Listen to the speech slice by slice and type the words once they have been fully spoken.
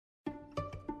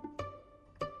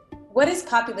What is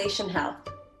population health?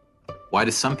 Why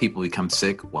do some people become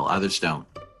sick while others don't?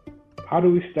 How do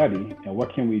we study and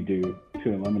what can we do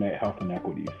to eliminate health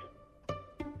inequities?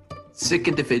 Sick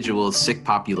Individuals, Sick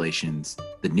Populations,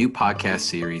 the new podcast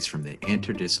series from the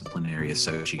Interdisciplinary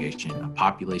Association of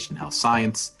Population Health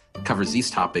Science, covers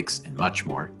these topics and much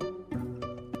more.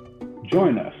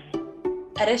 Join us.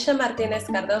 Arisha Martinez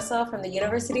Cardoso from the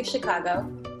University of Chicago.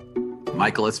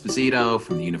 Michael Esposito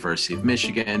from the University of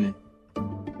Michigan.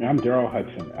 And I'm Daryl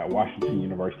Hudson at Washington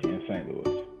University in St.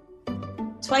 Louis.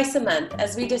 Twice a month,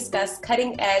 as we discuss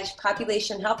cutting-edge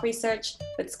population health research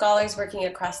with scholars working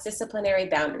across disciplinary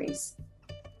boundaries.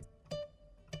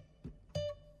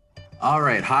 All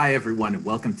right. Hi, everyone, and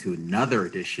welcome to another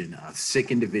edition of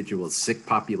Sick Individuals, Sick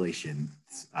Populations,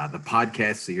 the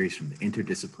podcast series from the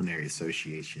Interdisciplinary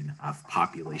Association of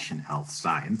Population Health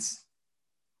Science.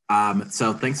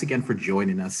 So thanks again for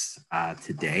joining us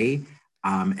today.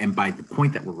 And by the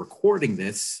point that we're recording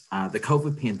this, the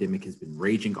COVID pandemic has been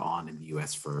raging on in the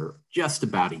US for just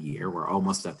about a year. We're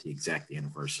almost at the exact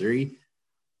anniversary.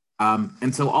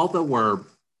 And so although we're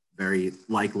very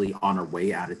likely on our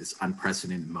way out of this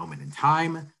unprecedented moment in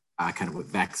time, kind of with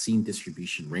vaccine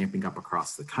distribution ramping up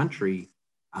across the country,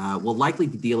 we'll likely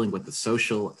be dealing with the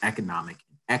social, economic,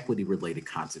 and equity-related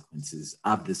consequences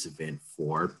of this event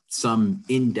for some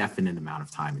indefinite amount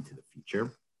of time into the future.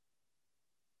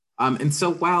 And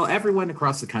so while everyone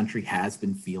across the country has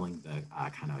been feeling the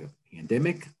kind of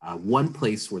pandemic, one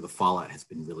place where the fallout has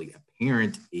been really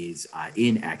apparent is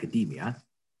in academia.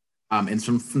 And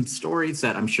from stories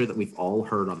that I'm sure that we've all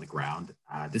heard on the ground,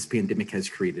 this pandemic has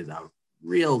created a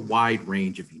real wide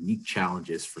range of unique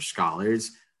challenges for scholars,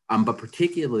 but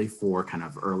particularly for kind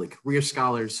of early career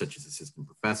scholars, such as assistant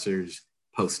professors,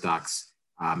 postdocs,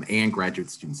 and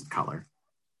graduate students of color.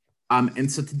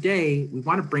 And so today, we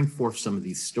want to bring forth some of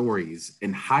these stories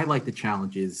and highlight the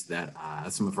challenges that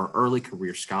some of our early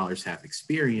career scholars have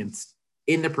experienced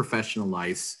in their professional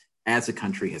lives as the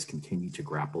country has continued to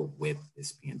grapple with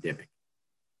this pandemic.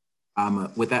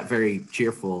 With that very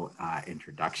cheerful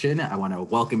introduction, I want to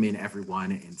welcome in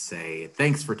everyone and say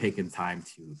thanks for taking time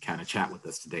to kind of chat with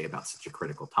us today about such a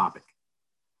critical topic.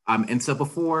 And so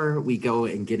before we go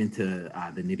and get into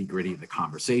the nitty gritty of the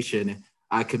conversation,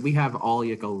 could we have all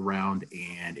you go around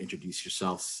and introduce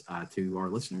yourselves to our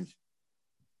listeners?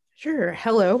 Sure.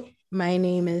 Hello, my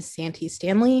name is Santi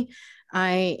Stanley.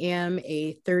 I am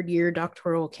a third-year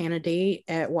doctoral candidate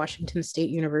at Washington State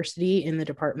University in the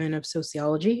Department of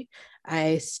Sociology.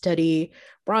 I study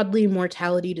broadly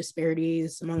mortality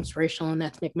disparities amongst racial and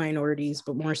ethnic minorities,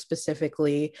 but more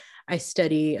specifically, I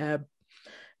study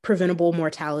preventable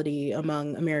mortality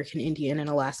among American Indian and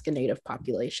Alaska Native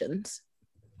populations.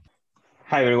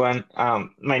 Hi, everyone.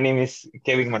 My name is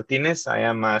Kevin Martinez. I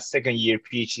am a second-year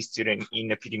PhD student in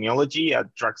epidemiology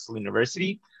at Drexel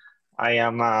University. I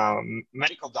am a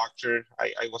medical doctor.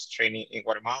 I was training in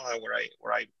Guatemala, where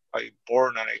I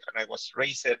born and I was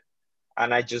raised,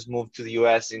 and I just moved to the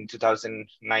US in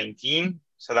 2019.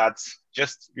 So that's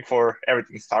just before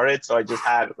everything started. So I just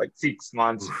had like 6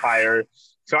 months prior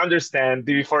to understand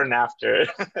the before and after.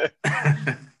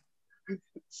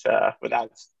 But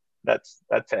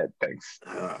that's it. Thanks.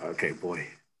 Okay, boy.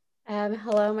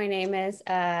 Hello, my name is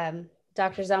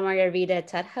Dr. Zamargarita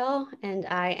Tudhill, and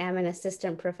I am an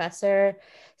assistant professor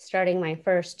starting my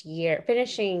first year,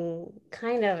 finishing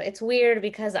it's weird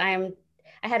because I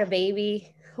had a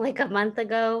baby like a month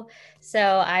ago. So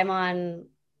I'm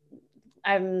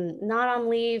not on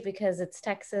leave because it's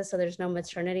Texas, so there's no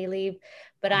maternity leave,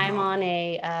 but I'm on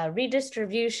a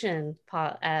redistribution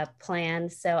plan.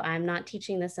 So I'm not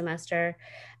teaching this semester,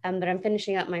 but I'm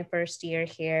finishing up my first year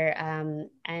here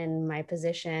and my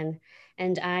position.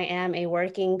 And I am a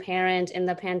working parent in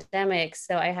the pandemic.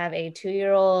 So I have a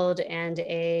 2-year-old and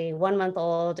a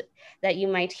 1-month-old that you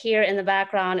might hear in the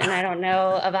background. And I don't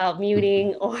know about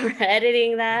muting or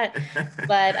editing that,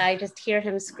 but I just hear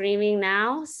him screaming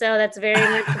now. So that's very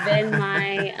much been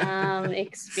my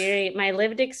experience, my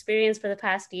lived experience for the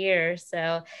past year.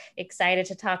 So excited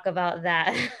to talk about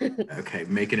that. Okay,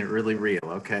 making it really real.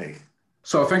 Okay.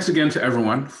 So thanks again to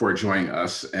everyone for joining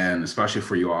us, and especially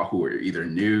for you all who are either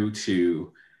new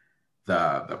to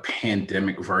the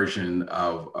pandemic version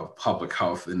of public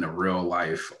health in the real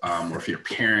life, or if you're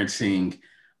parenting,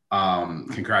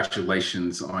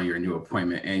 congratulations on your new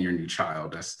appointment and your new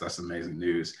child. That's amazing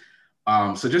news.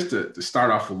 So just to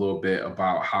start off a little bit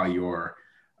about how your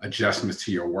adjustments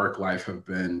to your work life have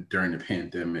been during the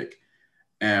pandemic.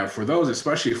 And for those,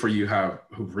 especially for you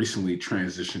who've recently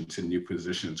transitioned to new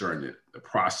positions or in the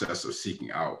process of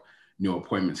seeking out new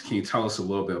appointments, can you tell us a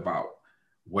little bit about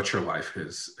what your life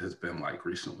has been like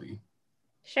recently?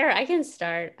 Sure, I can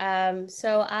start.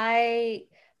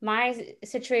 My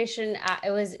situation, it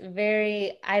was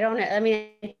very, I don't know. I mean,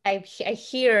 I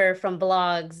hear from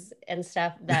blogs and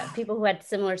stuff that people who had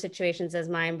similar situations as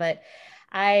mine, but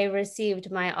I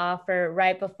received my offer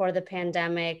right before the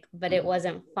pandemic, but it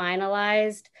wasn't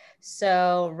finalized.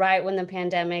 So right when the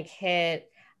pandemic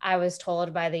hit, I was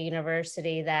told by the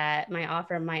university that my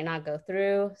offer might not go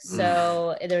through.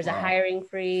 So there's a Wow. hiring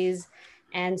freeze.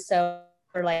 And so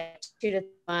for like 2 to 3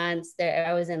 months there,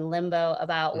 I was in limbo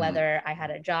about whether I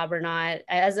had a job or not,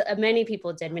 as many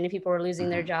people did. Many people were losing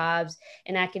their jobs.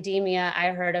 In academia,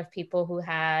 I heard of people who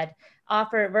had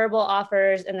verbal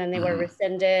offers and then they were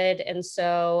rescinded. And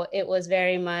so it was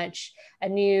very much a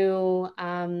new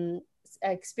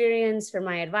experience for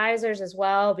my advisors as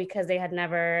well, because they had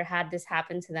never had this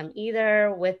happen to them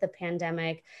either with the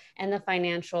pandemic and the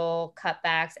financial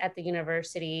cutbacks at the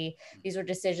university. These were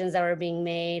decisions that were being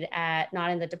made at not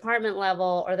in the department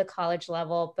level or the college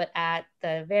level, but at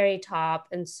the very top.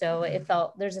 And so it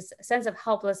felt there's a sense of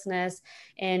helplessness,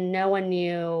 and no one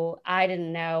knew. I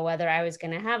didn't know whether I was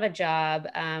going to have a job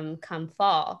come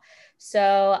fall.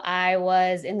 So I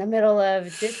was in the middle of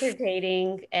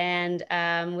dissertating, and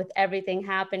with everything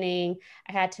happening,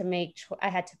 I had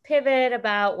to pivot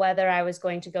about whether I was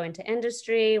going to go into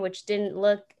industry, which didn't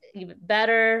look even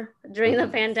better during the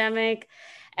pandemic.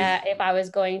 If I was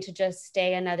going to just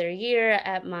stay another year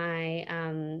at my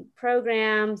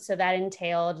program. So that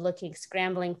entailed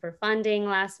scrambling for funding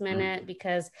last minute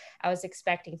because I was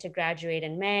expecting to graduate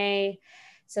in May.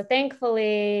 So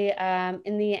thankfully,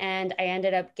 in the end, I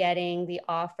ended up getting the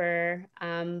offer,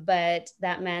 but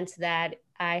that meant that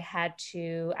I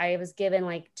was given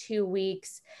like 2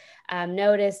 weeks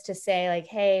notice to say like,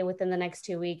 hey, within the next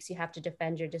 2 weeks, you have to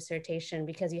defend your dissertation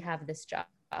because you have this job.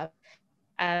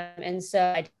 And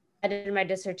so I did my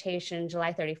dissertation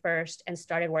July 31st and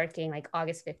started working like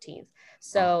August 15th.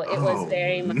 So it was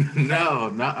very much.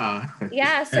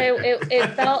 Yeah. So it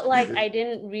felt like I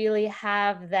didn't really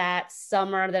have that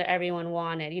summer that everyone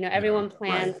wanted. You know, everyone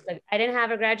plans. Like, I didn't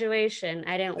have a graduation.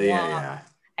 I didn't walk.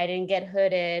 I didn't get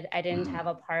hooded. I didn't have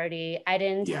a party. I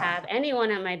didn't have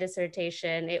anyone at my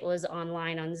dissertation. It was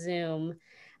online on Zoom.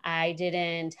 I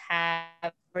didn't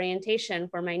have orientation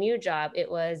for my new job. It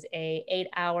was a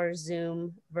 8-hour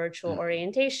Zoom virtual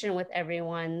orientation with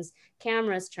everyone's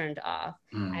cameras turned off.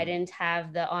 I didn't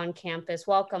have the on-campus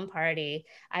welcome party.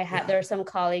 There are some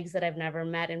colleagues that I've never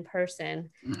met in person.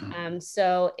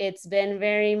 So it's been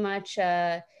very much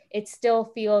it still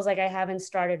feels like I haven't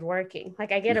started working.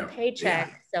 Like I get a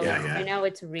paycheck, so I know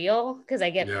it's real because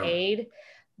I get paid.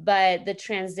 But the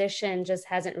transition just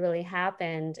hasn't really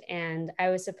happened. And I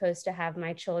was supposed to have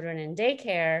my children in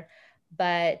daycare,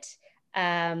 but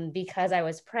because I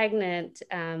was pregnant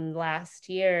last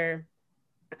year,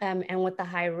 and with the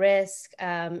high risk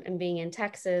and being in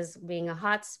Texas, being a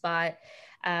hot spot,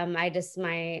 my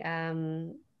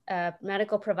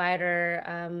medical provider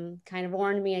kind of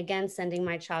warned me against sending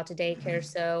my child to daycare.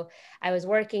 So I was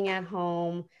working at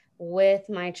home with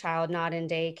my child not in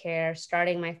daycare,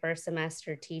 starting my first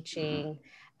semester teaching,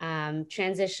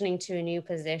 transitioning to a new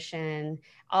position.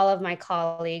 All of my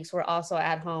colleagues were also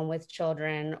at home with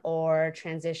children or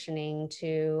transitioning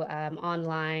to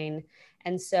online.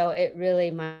 And so it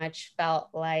really much felt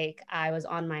like I was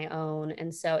on my own.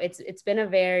 And so it's been a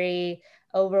very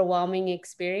overwhelming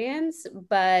experience,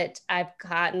 but I've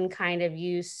gotten kind of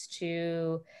used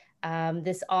to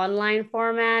this online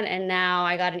format. And now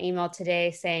I got an email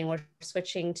today saying we're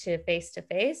switching to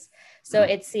face-to-face. So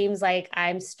it seems like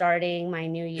I'm starting my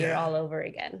new year all over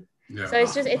again. So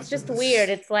it's just weird.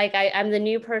 It's like I'm the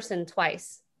new person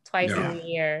twice in the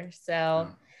year. So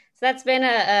that's been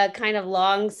a kind of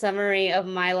long summary of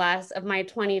my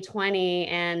 2020.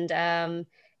 And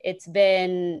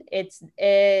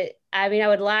I mean, I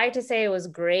would lie to say it was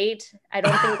great. I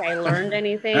don't think I learned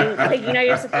anything. Like, you know,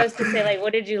 you're supposed to say, like,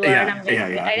 what did you learn? I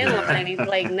didn't learn anything.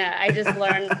 Like, no, I just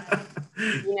learned,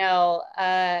 you know,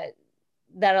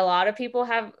 that a lot of people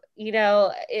have, you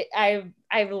know,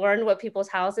 I've learned what people's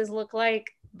houses look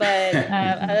like. But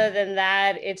other than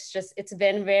that, it's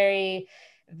been very,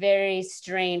 very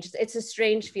strange. It's a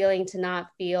strange feeling to not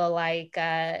feel like,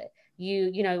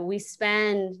 you know, we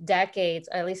spend decades,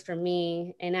 at least for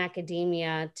me, in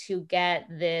academia to get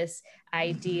this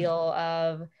ideal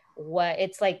of what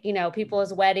it's like. You know,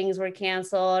 people's weddings were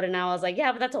canceled and I was like,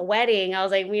 yeah, but that's a wedding. I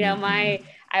was like, you know,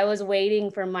 I was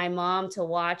waiting for my mom to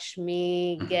watch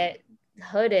me get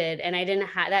hooded, and I didn't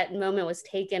have that moment was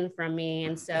taken from me.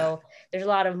 And so there's a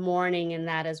lot of mourning in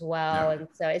that as well. And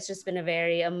so it's just been a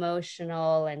very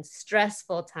emotional and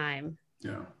stressful time.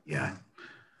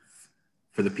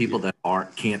 for the people that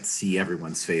can't see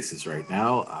everyone's faces right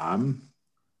now,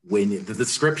 when the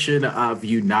description of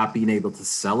you not being able to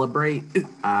celebrate,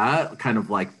 kind of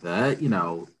like the,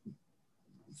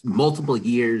 multiple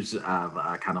years of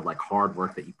kind of like hard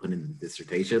work that you put in the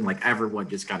dissertation, like everyone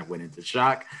just kind of went into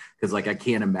shock because like I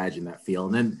can't imagine that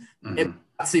feeling. And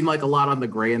it seemed like a lot on the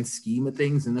grand scheme of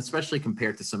things, and especially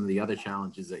compared to some of the other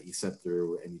challenges that you set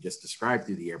through and you just described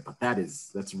through the year. But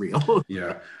that's real.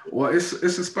 Yeah, well, it's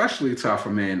especially tough.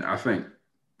 I mean, I think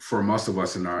for most of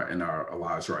us in our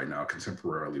lives right now,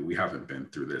 contemporarily, we haven't been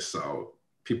through this. So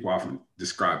people often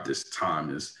describe this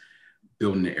time as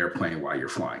building an airplane while you're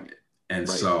flying it. And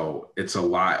right. So it's a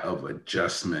lot of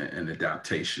adjustment and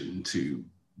adaptation to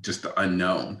just the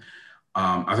unknown.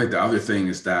 I think the other thing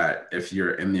is that if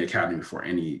you're in the academy for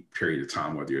any period of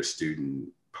time, whether you're a student,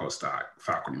 postdoc,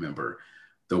 faculty member,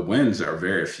 the wins are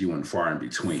very few and far in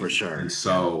between. For sure. And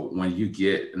so when you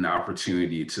get an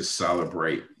opportunity to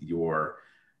celebrate your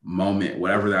moment,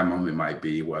 whatever that moment might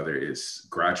be, whether it's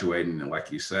graduating and like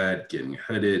you said, getting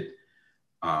hooded,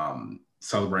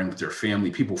 celebrating with your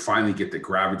family, people finally get the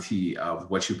gravity of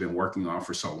what you've been working on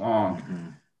for so long. Mm-hmm.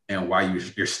 And while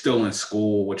you're still in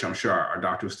school, which I'm sure our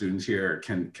doctoral students here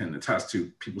can attest to,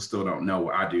 people still don't know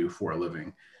what I do for a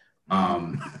living.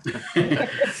 And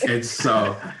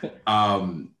so,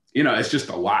 it's just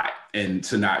a lot. And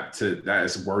that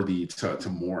is worthy to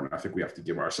mourn. I think we have to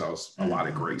give ourselves a lot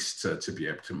of grace to be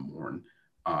able to mourn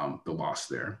the loss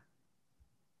there.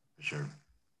 For sure.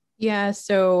 Yeah.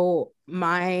 So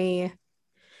my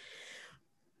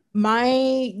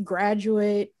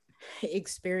graduate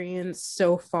experience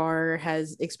so far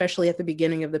has, especially at the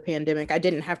beginning of the pandemic, I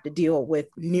didn't have to deal with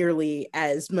nearly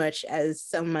as much as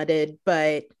some did,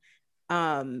 but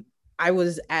I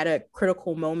was at a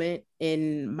critical moment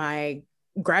in my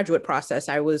graduate process.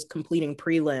 I was completing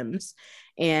prelims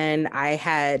and I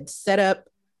had set up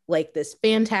like this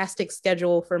fantastic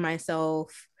schedule for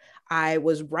myself. I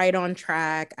was right on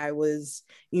track. I was,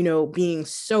 being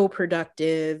so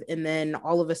productive. And then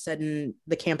all of a sudden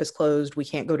the campus closed. We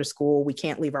can't go to school. We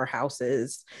can't leave our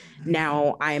houses.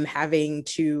 Now I'm having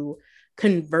to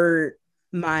convert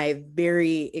my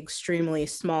very extremely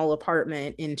small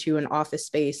apartment into an office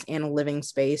space and a living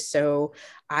space. So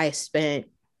I spent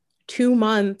 2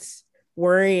 months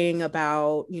worrying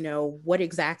about, what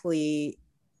exactly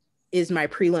is my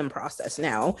prelim process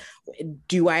now.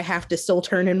 Do I have to still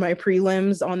turn in my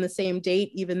prelims on the same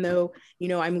date, even though,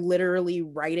 I'm literally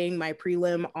writing my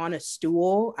prelim on a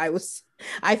stool?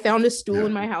 I found a stool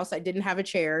in my house. I didn't have a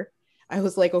chair. I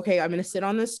was like, okay, I'm going to sit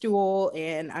on this stool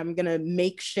and I'm going to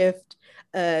makeshift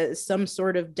some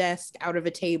sort of desk out of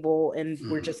a table and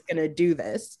we're just going to do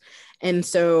this. And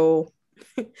so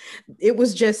it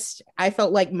was just, I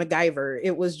felt like MacGyver.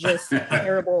 It was just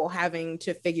terrible having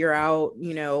to figure out,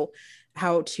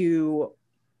 how to,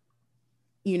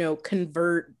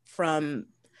 convert from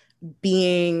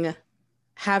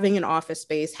having an office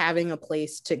space, having a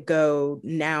place to go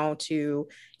now to,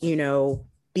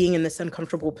 being in this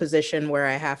uncomfortable position where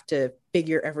I have to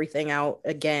figure everything out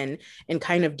again and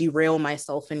kind of derail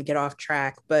myself and get off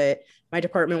track. But my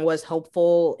department was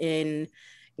helpful in,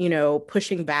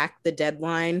 pushing back the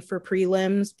deadline for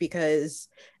prelims because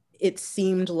it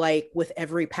seemed like with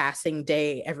every passing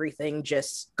day, everything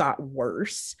just got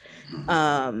worse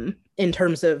in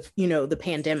terms of, the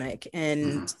pandemic.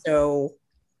 And so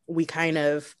we kind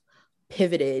of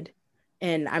pivoted,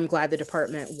 and I'm glad the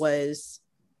department was,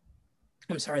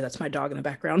 I'm sorry, that's my dog in the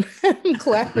background. I'm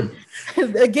glad,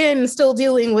 again, still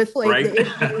dealing with the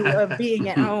issue of being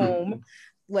at home.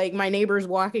 Like my neighbors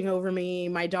walking over me,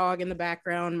 my dog in the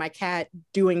background, my cat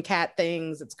doing cat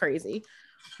things. It's crazy.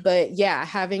 But yeah,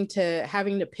 having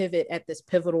to pivot at this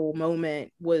pivotal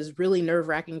moment was really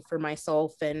nerve-wracking for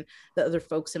myself and the other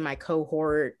folks in my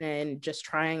cohort, and just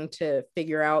trying to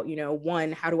figure out,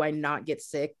 one, how do I not get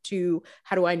sick? Two,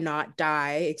 how do I not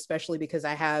die? Especially because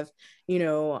I have,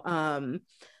 an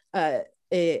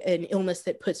illness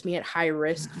that puts me at high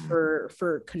risk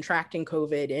for contracting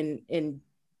COVID and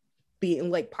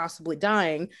being possibly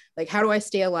dying. Like, how do I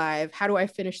stay alive? How do I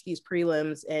finish these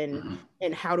prelims? And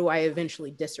how do I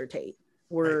eventually dissertate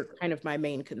were kind of my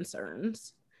main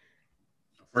concerns.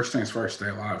 First things first, stay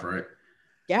alive, right?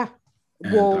 Yeah.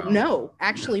 And, no,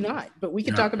 actually not. But we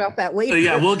can talk about that later.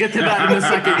 Yeah, we'll get to that in a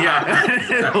second. Yeah.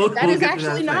 That is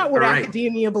actually not what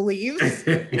academia believes.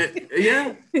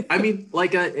 Yeah. I mean,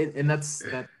 and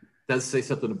that does say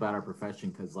something about our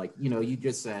profession, because you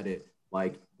just said it,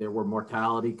 there were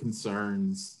mortality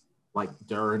concerns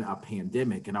during a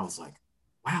pandemic. And I was like,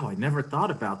 wow, I never thought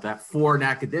about that for an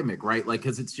academic, right?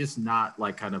 Because it's just not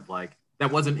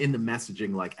that wasn't in the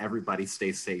messaging, like everybody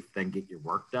stay safe, then get your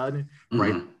work done,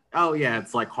 right? Oh yeah,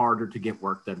 it's like harder to get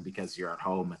work done because you're at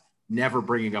home, never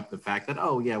bringing up the fact that,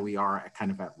 oh yeah, we are kind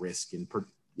of at risk and,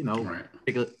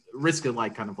 take a risk of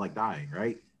like kind of like dying,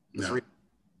 right?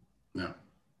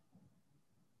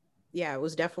 Yeah, it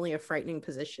was definitely a frightening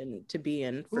position to be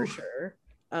in for sure.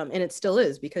 And it still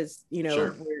is because,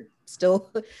 we're still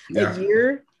a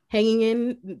year hanging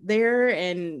in there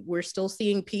and we're still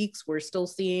seeing peaks. We're still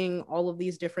seeing all of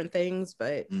these different things,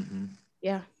 but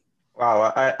yeah.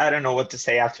 Wow, I don't know what to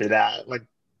say after that. Like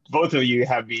both of you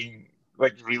have been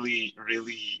like really,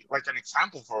 really like an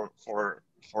example for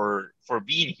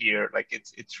being here. Like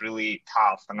it's really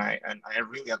tough, and I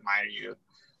really admire you.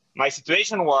 My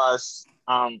situation was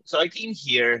so I came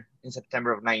here in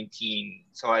September of 19.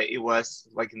 So it was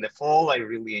like in the fall. I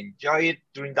really enjoyed it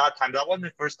during that time. That was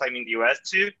my first time in the US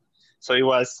too. So it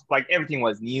was like everything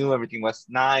was new, everything was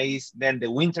nice. Then the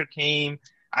winter came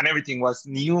and everything was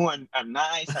new and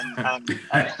nice and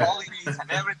holidays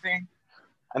and everything.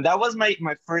 And that was my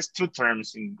first 2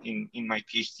 terms in my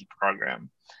PhD program.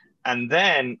 And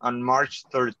then on March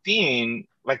 13,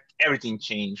 like everything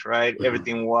changed, right?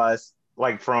 Everything was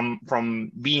like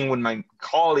from being with my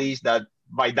colleagues that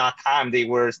by that time they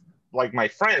were like my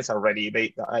friends already.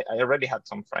 I already had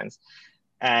some friends.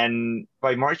 And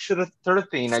by March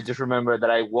 13, I just remember that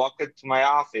I walked to my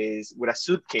office with a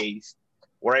suitcase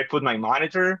where I put my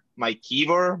monitor, my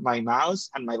keyboard, my mouse,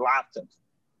 and my laptop.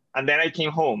 And then I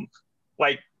came home,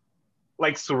 like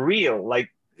surreal. Like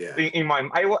in my,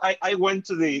 I went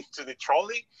to the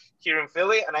trolley here in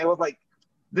Philly, and I was like,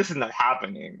 this is not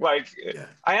happening. Like,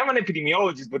 I am an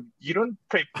epidemiologist, but you don't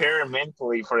prepare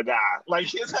mentally for that.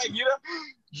 Like, it's like,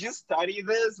 you study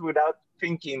this without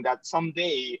thinking that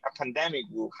someday a pandemic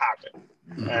will happen.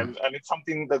 And it's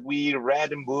something that we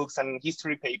read in books and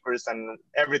history papers and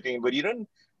everything, but you don't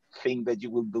think that you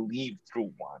will believe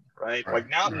through one, right? Like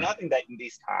now, not in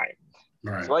this time.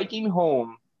 So I came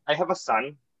home. I have a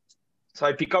son. So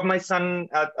I pick up my son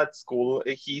at school.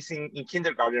 He's in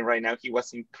kindergarten right now. He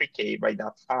was in pre-K by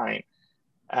that time.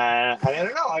 And I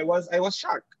don't know, I was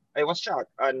shocked.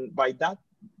 And by that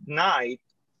night,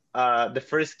 the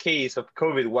first case of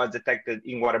COVID was detected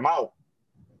in Guatemala.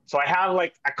 So I have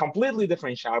like a completely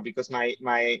different shock because my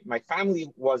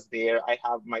family was there. I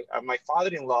have my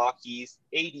father-in-law. He's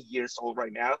 80 years old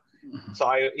right now. So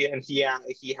he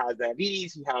has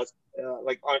diabetes. He has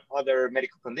like other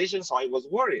medical conditions. So I was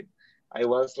worried. I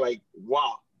was like,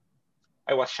 wow.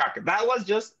 I was shocked. That was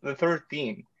just the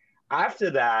 13. After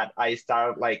that, I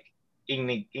started like in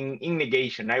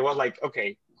negation. I was like,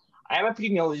 okay, I am a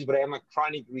epidemiologist, but I am a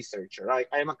chronic researcher. I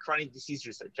am a chronic disease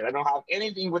researcher. I don't have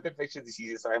anything with infectious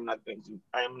diseases. So I am not going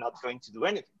to do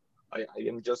anything. I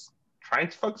am just trying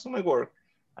to focus on my work,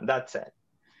 and that's it.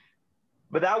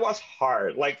 But that was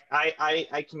hard. Like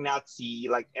I cannot see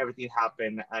like everything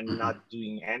happen and not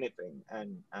doing anything.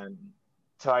 And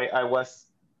so I was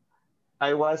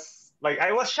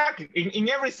shocked in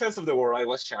every sense of the word. I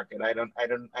was shocked. I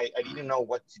didn't know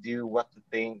what to do, what to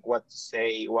think, what to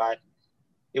say,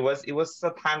 It was a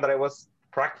time that I was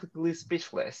practically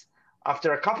speechless.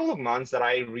 After a couple of months, that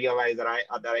I realized that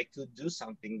I could do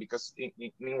something, because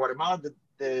in Guatemala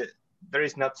there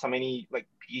is not so many like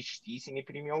PhDs in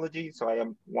epidemiology, so I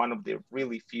am one of the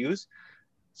really few.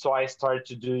 So I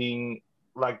started doing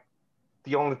like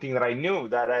the only thing that I knew,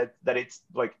 that it's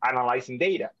like analyzing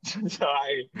data. So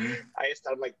I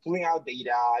started like pulling out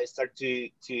data. I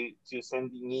started to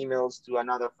sending emails to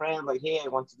another friend like, hey, I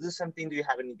want to do something. Do you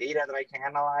have any data that I can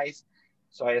analyze?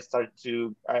 So I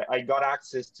got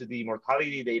access to the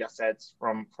mortality data sets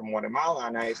from Guatemala,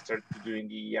 and I started doing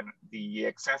the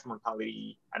excess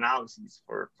mortality analysis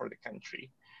for the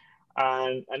country.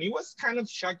 And it was kind of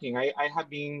shocking. I have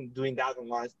been doing that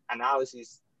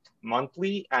analysis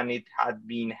monthly, and it had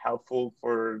been helpful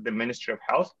for the Ministry of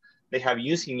Health. They are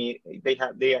using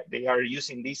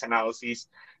these analyses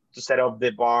to set up the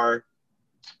bar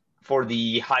for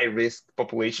the high risk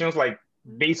populations. Like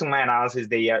based on my analysis,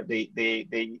 they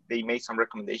made some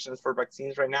recommendations for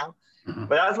vaccines right now.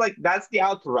 But that's the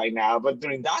output right now. But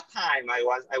during that time, I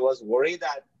was worried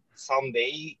that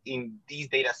someday in these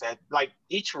data sets, like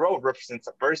each row represents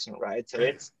a person, right? So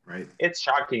it's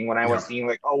shocking when I was seeing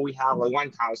like, oh, we have like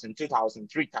 1,000, 2,000,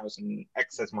 3,000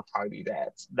 excess mortality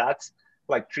deaths. That's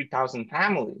like 3,000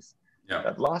 families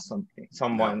that lost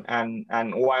someone.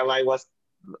 And while I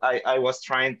was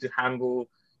trying to handle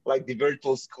like the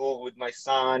virtual school with my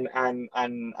son and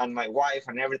my wife,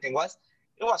 and everything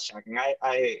it was shocking.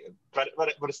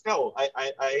 But still,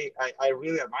 I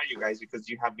really admire you guys, because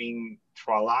you have been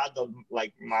through a lot of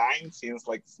like mine since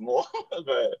like small.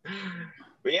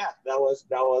 but yeah, that was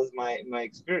my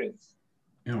experience.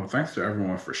 Thanks to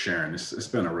everyone for sharing. It's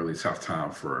been a really tough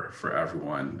time for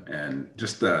everyone, and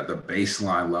just the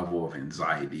baseline level of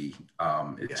anxiety.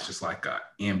 It's just like a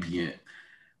ambient,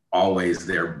 always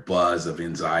there buzz of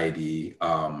anxiety,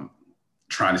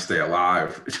 trying to stay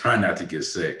alive, trying not to get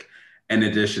sick, in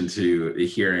addition to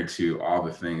adhering to all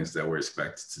the things that we're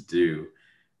expected to do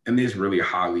in these really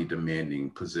highly demanding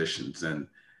positions. And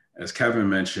as Kevin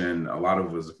mentioned, a lot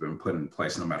of us have been put in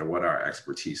place, no matter what our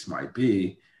expertise might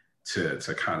be, to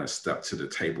kind of step to the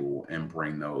table and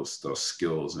bring those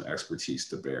skills and expertise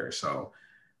to bear. So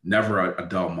never a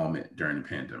dull moment during the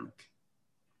pandemic.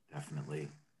 Definitely.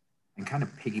 And kind of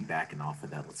piggybacking off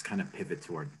of that, let's kind of pivot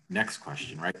to our next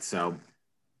question, right? So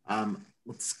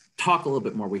let's talk a little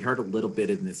bit more. We heard a little bit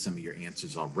in some of your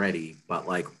answers already, but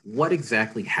like, what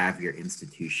exactly have your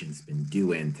institutions been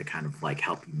doing to kind of like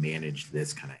help you manage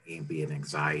this kind of ambient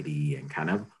anxiety and kind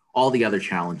of all the other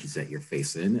challenges that you're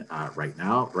facing right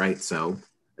now, right? So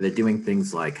are they doing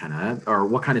things like kind of, or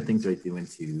what kind of things are they doing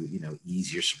to,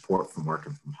 ease your support from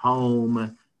working from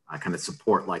home? Kind of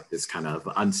support like this kind of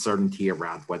uncertainty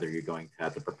around whether you're going to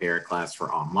have to prepare a class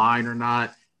for online or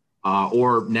not,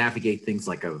 or navigate things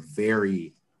like a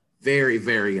very, very,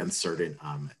 very uncertain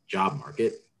job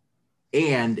market.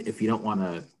 And if you don't want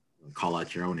to call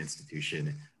out your own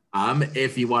institution,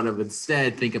 if you want to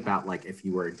instead think about like if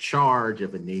you were in charge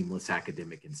of a nameless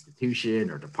academic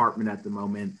institution or department at the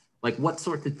moment, like what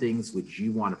sorts of things would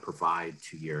you want to provide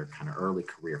to your kind of early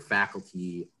career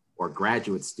faculty or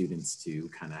graduate students to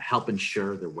kind of help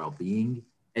ensure their well-being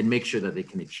and make sure that they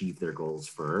can achieve their goals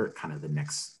for kind of the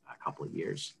next couple of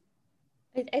years?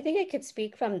 I think I could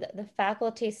speak from the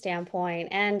faculty standpoint.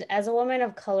 And as a woman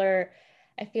of color,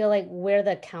 I feel like we're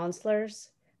the counselors.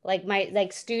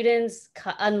 Like students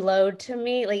unload to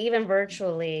me, like even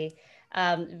virtually,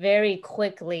 very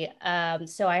quickly.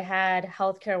 So I had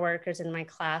healthcare workers in my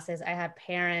classes. I had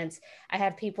parents. I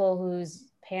had people whose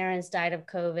parents died of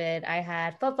COVID. I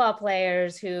had football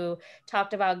players who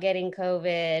talked about getting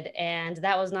COVID, and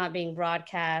that was not being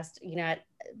broadcast, at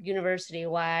university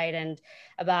wide, and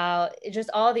about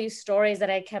just all these stories that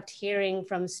I kept hearing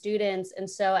from students. And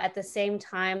so at the same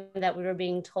time that we were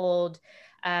being told,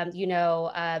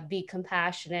 be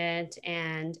compassionate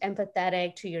and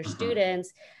empathetic to your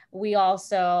students, we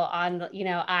also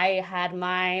I had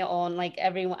my own, like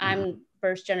everyone, I'm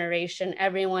first generation,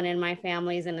 everyone in my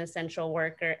family is an essential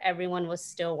worker. Everyone was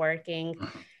still working.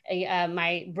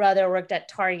 My brother worked at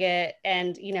Target,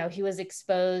 and he was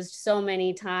exposed so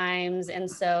many times. And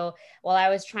so while I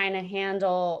was trying to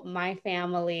handle my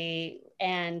family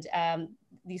and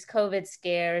these COVID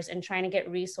scares and trying to get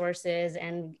resources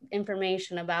and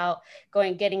information about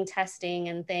getting testing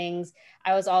and things,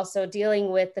 I was also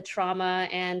dealing with the trauma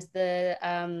and the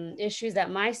issues that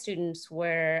my students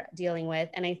were dealing with.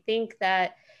 And I think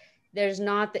that there's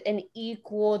not an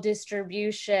equal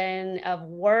distribution of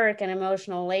work and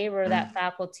emotional labor that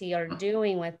faculty are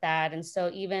doing with that. And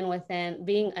so even within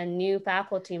being a new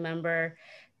faculty member,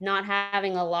 not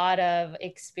having a lot of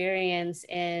experience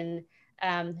in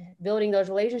building those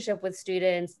relationships with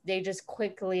students, they just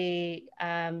quickly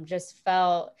just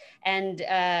felt, and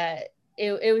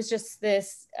it was just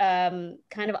this kind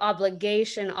of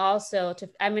obligation also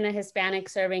I'm in a Hispanic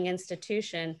serving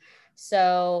institution.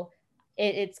 So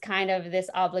it's kind of this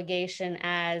obligation,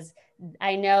 as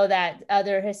I know that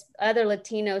other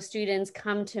Latino students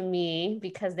come to me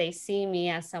because they see me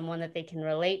as someone that they can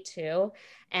relate to,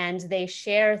 and they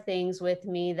share things with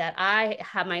me that I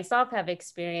have myself have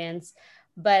experienced.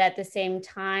 But at the same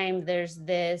time, there's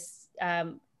this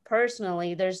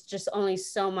personally, there's just only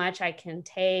so much I can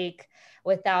take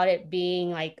without it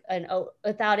being like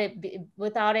without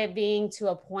it being to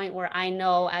a point where I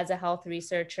know as a health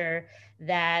researcher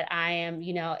that I am,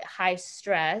 high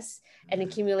stress. An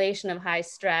accumulation of high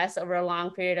stress over a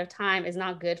long period of time is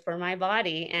not good for my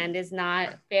body and is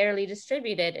not fairly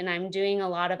distributed. And I'm doing a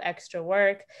lot of extra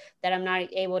work that I'm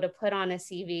not able to put on a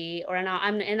CV,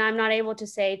 I'm not able to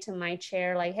say to my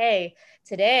chair, like, hey,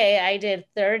 today I did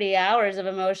 30 hours of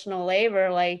emotional labor.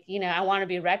 Like, I want to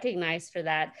be recognized for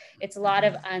that. It's a lot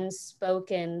of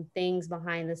unspoken things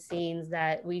behind the scenes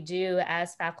that we do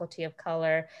as faculty of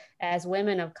color, as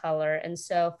women of color. And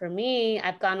so for me,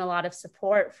 I've gotten a lot of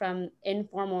support from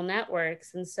informal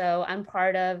networks. And so I'm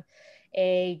part of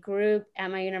a group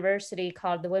at my university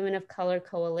called the Women of Color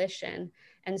Coalition.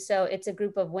 And so it's a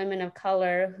group of women of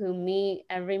color who meet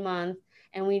every month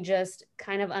and we just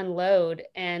kind of unload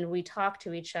and we talk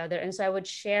to each other. And so I would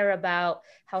share about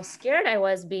how scared I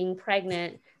was being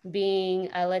pregnant, being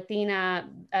a Latina,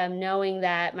 knowing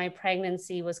that my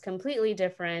pregnancy was completely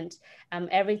different.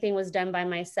 Everything was done by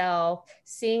myself,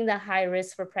 seeing the high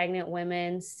risk for pregnant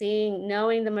women,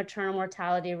 knowing the maternal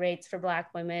mortality rates for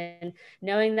Black women,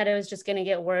 knowing that it was just going to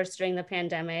get worse during the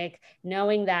pandemic,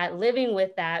 knowing that, living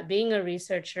with that, being a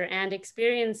researcher and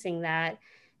experiencing that.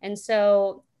 And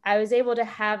so I was able to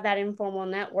have that informal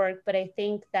network, but I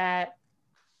think that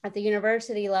at the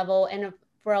university level, and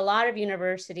for a lot of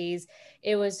universities,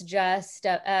 it was just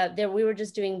we were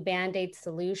just doing Band-Aid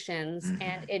solutions. Mm-hmm.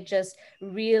 And it just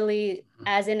really,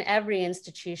 as in every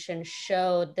institution,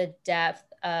 showed the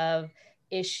depth of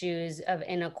issues of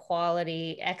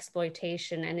inequality,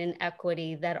 exploitation, and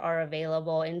inequity that are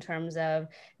available in terms of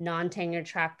non-tenure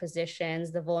track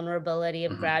positions, the vulnerability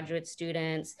of graduate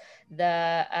students,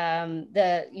 the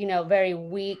very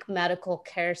weak medical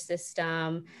care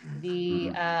system,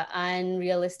 the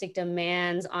unrealistic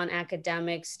demands on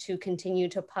academics to continue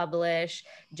to publish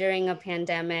during a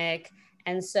pandemic.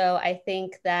 And so I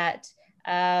think that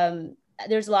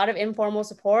there's a lot of informal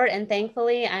support, and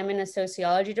thankfully I'm in a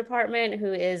sociology department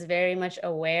who is very much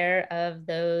aware of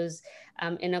those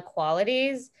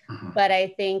inequalities. But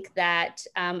I think that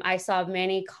I saw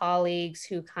many colleagues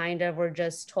who kind of were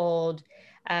just told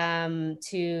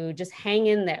to just hang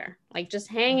in there, just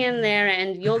hang in there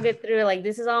and you'll get through,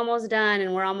 this is almost done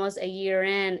and we're almost a year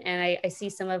in. And I see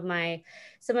some of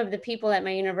the people at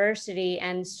my university,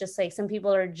 and it's just some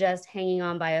people are just hanging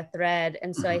on by a thread.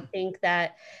 And so I think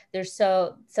that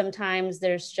sometimes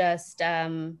there's just,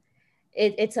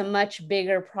 it's a much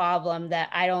bigger problem that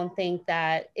I don't think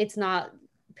that it's not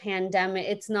pandemic.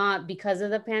 It's not because of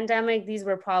the pandemic. These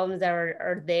were problems that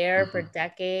are there for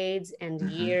decades and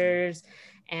years.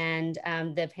 And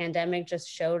the pandemic just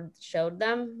showed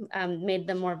them, made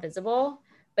them more visible.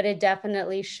 But it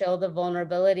definitely showed the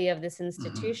vulnerability of this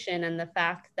institution and the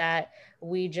fact that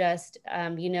we just, I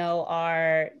don't know,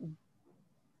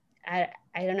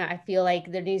 I feel like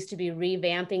there needs to be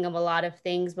revamping of a lot of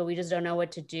things, but we just don't know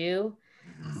what to do.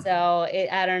 So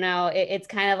I don't know, it's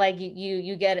kind of like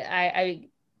you get,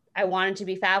 I wanted to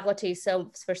be faculty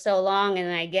for so long, and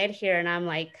then I get here and I'm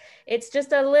like, it's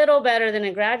just a little better than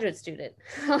a graduate student.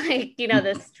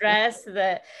 The stress,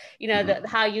 the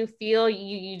how you feel,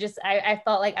 you just, I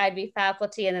felt like I'd be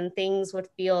faculty and then things would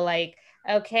feel like,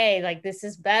 okay, this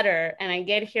is better. And I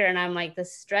get here and I'm like, the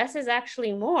stress is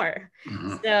actually more.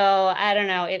 So I don't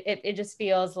know, it just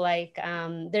feels like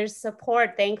there's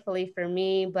support, thankfully for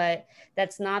me, but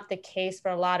that's not the case for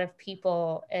a lot of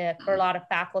people, for a lot of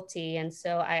faculty. And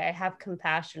so I have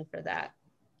compassion for that.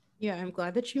 Yeah, I'm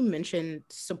glad that you mentioned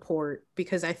support,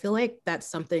 because I feel like that's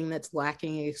something that's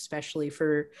lacking, especially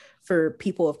for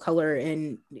people of color.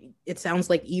 And it sounds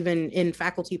like even in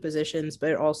faculty positions,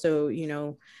 but also,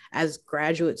 as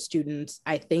graduate students,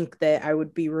 I think that I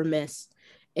would be remiss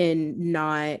in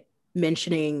not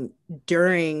mentioning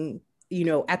during,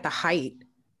 at the height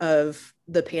of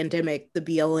the pandemic, the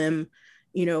BLM,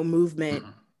 movement,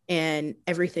 and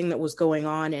everything that was going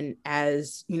on. And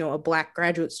as, a Black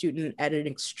graduate student at an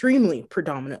extremely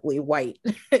predominantly white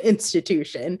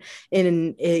institution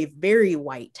in a very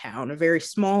white town, a very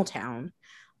small town,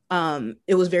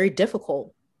 it was very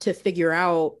difficult to figure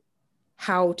out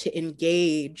how to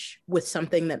engage with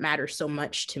something that matters so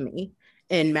much to me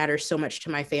and matters so much to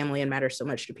my family and matters so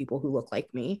much to people who look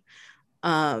like me.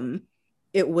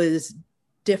 It was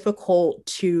difficult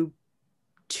to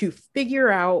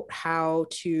figure out how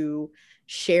to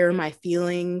share my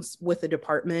feelings with the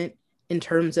department in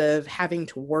terms of having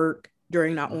to work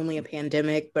during not only a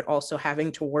pandemic, but also having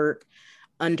to work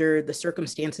under the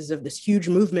circumstances of this huge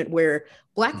movement where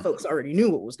Black folks already knew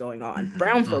what was going on.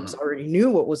 Brown folks already knew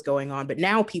what was going on, but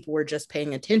now people were just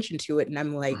paying attention to it. And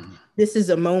I'm like, this is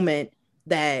a moment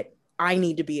that I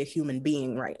need to be a human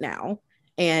being right now.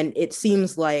 And it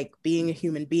seems like being a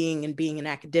human being and being an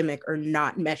academic are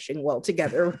not meshing well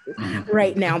together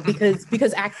right now, because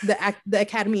the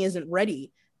academy isn't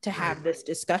ready to have this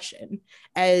discussion.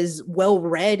 As well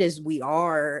read as we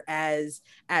are, as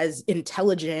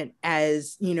intelligent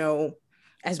as,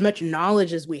 as much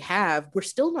knowledge as we have, we're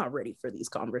still not ready for these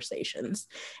conversations.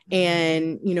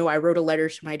 And, I wrote a letter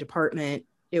to my department.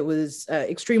 It was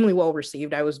extremely well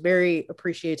received. I was very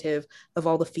appreciative of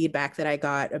all the feedback that I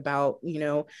got about,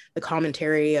 the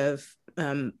commentary of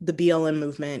the BLM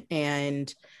movement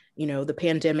and, the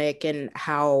pandemic, and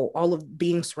how all of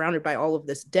being surrounded by all of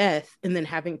this death and then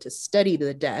having to study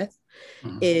the death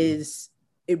is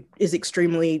it is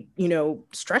extremely,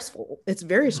 stressful. It's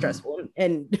very stressful,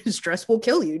 and stress will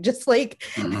kill you, just like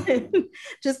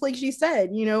just like she said,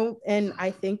 and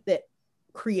I think that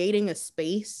creating a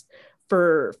space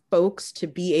for folks to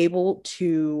be able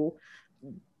to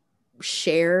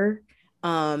share,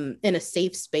 in a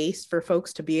safe space for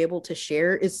folks to be able to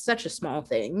share, is such a small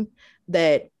thing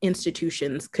that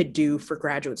institutions could do for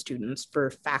graduate students, for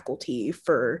faculty,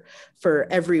 for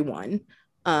everyone.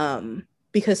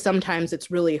 Because sometimes it's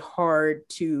really hard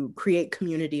to create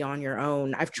community on your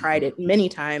own. I've tried it many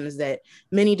times at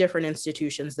many different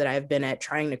institutions that I've been at,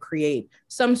 trying to create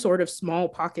some sort of small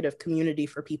pocket of community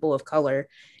for people of color.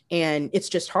 And it's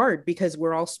just hard because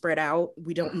we're all spread out.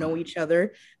 We don't know each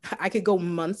other. I could go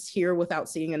months here without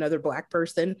seeing another Black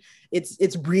person.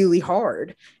 It's really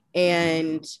hard.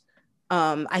 And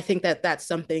I think that that's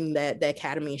something that the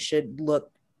Academy should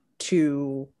look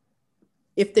to.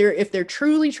 If they're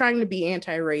truly trying to be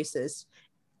anti-racist,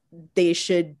 they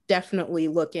should definitely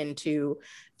look into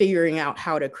figuring out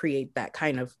how to create that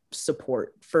kind of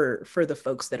support for the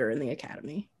folks that are in the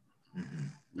Academy.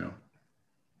 Yeah.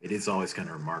 It is always kind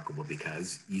of remarkable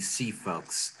because you see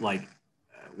folks like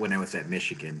when I was at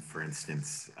Michigan, for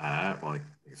instance, well, I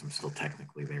guess I'm still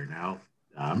technically there now.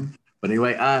 But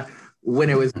anyway,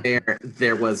 when I was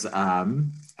there was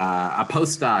a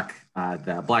postdoc,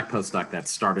 the Black postdoc that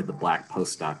started the Black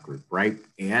postdoc group, right?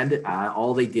 And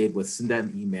all they did was send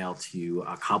an email to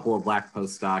a couple of Black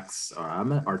postdocs,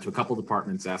 or to a couple of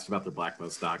departments, asked about their Black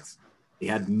postdocs. They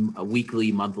had a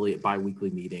weekly, monthly, bi-weekly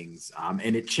meetings,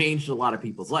 and it changed a lot of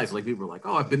people's lives. Like, people were like,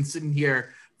 oh, I've been sitting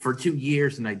here for 2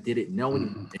 years and I didn't know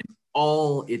anything. And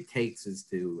all it takes is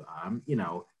to,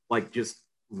 like, just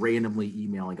randomly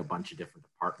emailing a bunch of different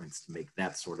departments to make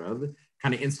that sort of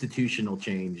kind of institutional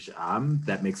change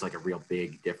that makes like a real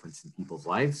big difference in people's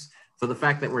lives. So the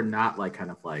fact that we're not like kind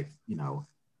of like,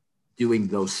 doing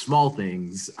those small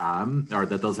things, or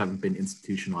that those haven't been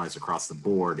institutionalized across the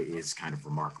board, is kind of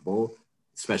remarkable,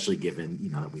 especially given,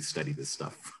 that we study this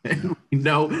stuff and we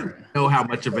know how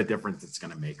much of a difference it's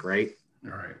going to make, right?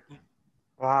 All right.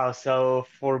 Wow. So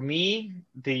for me,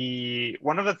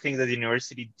 one of the things that the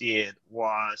university did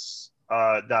was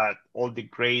that all the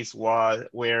grades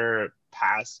were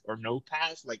pass or no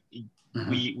pass. Like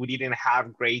we didn't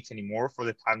have grades anymore for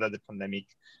the time that the pandemic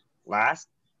lasts.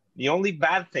 The only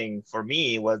bad thing for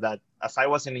me was that as I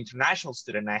was an international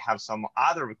student, I have some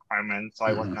other requirements, so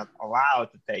I was not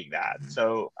allowed to take that.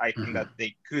 So I think that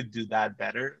they could do that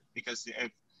better, because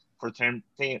for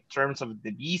terms of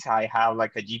the visa, I have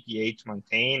like a GPA to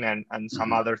maintain and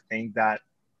some other thing that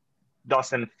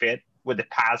doesn't fit with the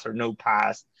pass or no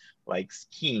pass like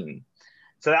scheme.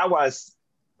 So that was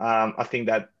a thing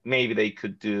that maybe they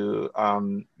could do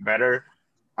better.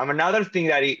 Another thing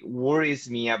that it worries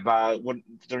me about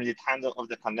during the time of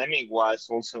the pandemic was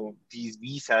also these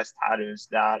visa status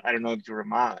that, I don't know if you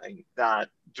remind, that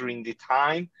during the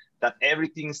time that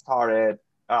everything started,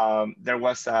 there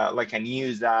was like a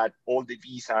news that all the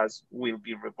visas will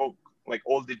be revoked. Like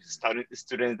all the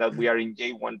students that we are in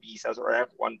J1 visas or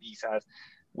F1 visas,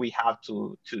 we have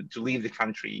to leave the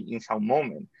country in some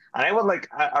moment. And I was like,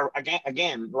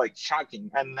 again, like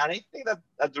shocking. And I think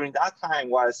that during that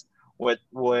time was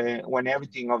when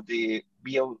everything of the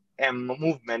BLM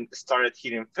movement started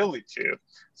hitting Philly too.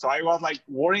 So I was like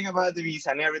worrying about the visa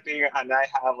and everything, and I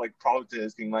have like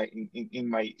protests in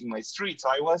my street. So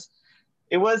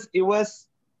it was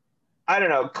I don't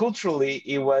know, culturally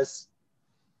it was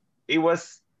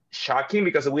shocking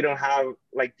because we don't have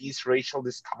like this racial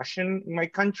discussion in my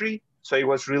country. So it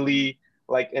was really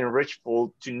like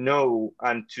enrichful to know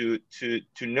and to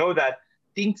know that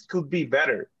things could be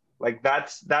better. Like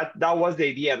that was the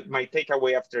idea. My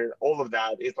takeaway after all of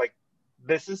that is like,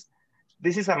 this is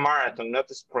a marathon, not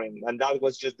a sprint. And that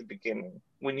was just the beginning.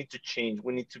 We need to change.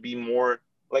 We need to be more,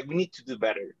 like, we need to do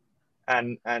better.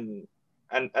 And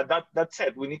that's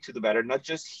it. We need to do better, not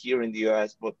just here in the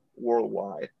US, but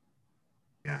worldwide.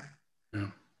 Yeah.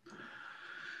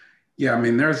 Yeah, I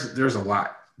mean, there's a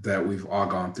lot that we've all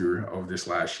gone through over this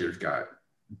last year. We've got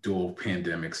dual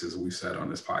pandemics, as we said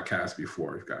on this podcast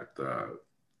before. We've got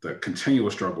the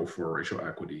continual struggle for racial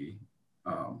equity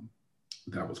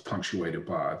that was punctuated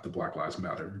by the Black Lives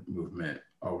Matter movement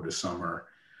over the summer,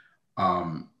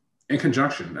 in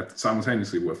conjunction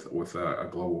simultaneously with a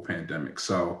global pandemic.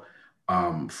 So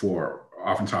for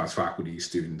oftentimes faculty,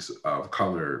 students of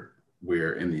color,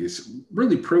 we're in these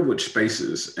really privileged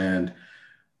spaces, and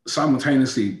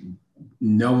simultaneously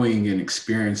knowing and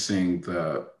experiencing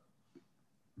the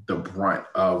brunt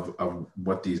of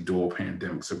what these dual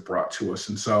pandemics have brought to us.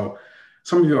 And so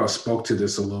some of you all spoke to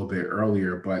this a little bit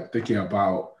earlier, but thinking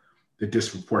about the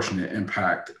disproportionate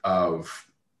impact of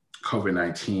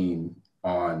COVID-19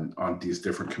 on these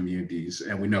different communities.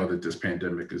 And we know that this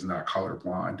pandemic is not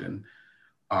colorblind. And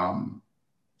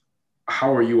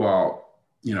how are you all,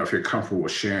 if you're comfortable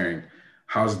with sharing,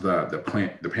 how's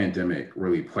the pandemic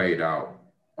really played out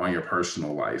on your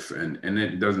personal life? And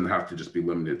it doesn't have to just be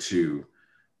limited to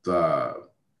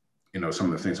some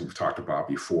of the things that we've talked about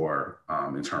before,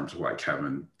 in terms of like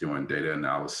Kevin doing data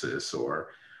analysis, or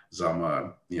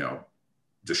Zama,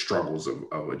 the struggles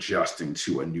of adjusting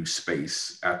to a new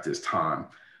space at this time.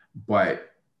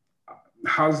 But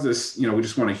how's this, we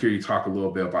just want to hear you talk a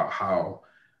little bit about how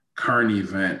current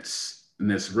events in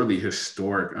this really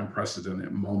historic,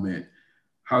 unprecedented moment,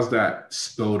 how's that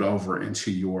spilled over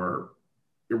into your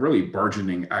really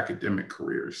burgeoning academic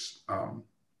careers?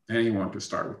 Anyone could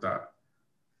start with that.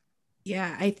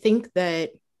 Yeah, I think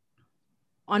that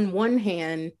on one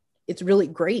hand, it's really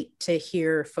great to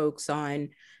hear folks on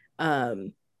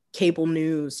cable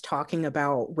news talking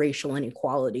about racial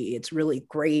inequality. It's really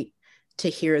great to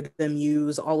hear them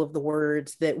use all of the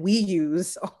words that we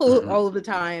use all of the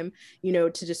time,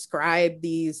 to describe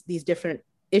these different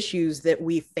issues that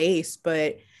we face.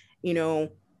 But,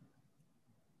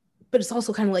 but it's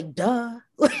also kind of like, duh,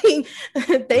 like,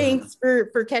 thanks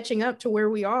for catching up to where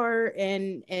we are.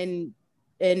 And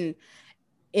in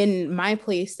my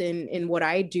place in what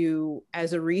I do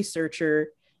as a researcher,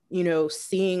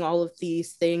 seeing all of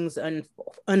these things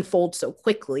unfold so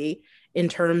quickly, in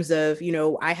terms of,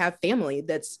 I have family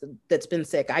that's been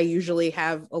sick. I usually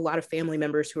have a lot of family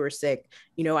members who are sick.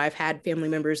 I've had family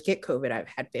members get COVID. I've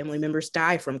had family members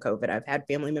die from COVID. I've had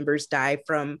family members die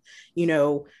from,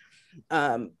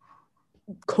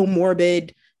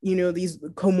 comorbid, these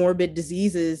comorbid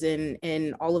diseases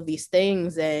and all of these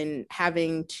things, and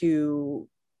having to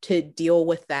deal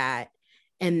with that.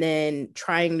 And then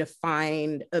trying to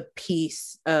find a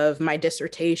piece of my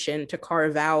dissertation to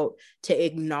carve out to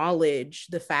acknowledge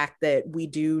the fact that we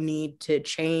do need to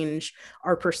change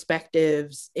our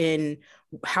perspectives in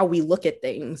how we look at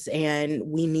things. And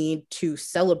we need to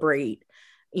celebrate,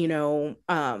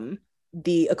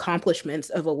 the accomplishments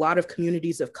of a lot of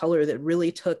communities of color that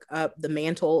really took up the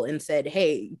mantle and said,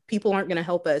 hey, people aren't going to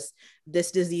help us.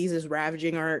 This disease is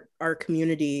ravaging our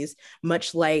communities,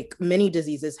 much like many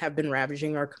diseases have been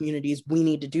ravaging our communities. We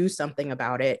need to do something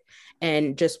about it.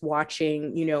 And just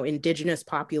watching, Indigenous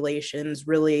populations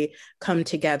really come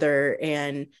together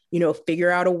and,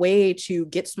 figure out a way to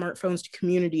get smartphones to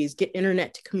communities, get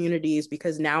internet to communities,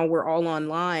 because now we're all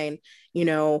online,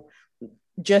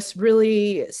 just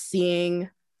really seeing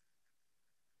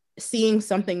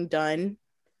something done,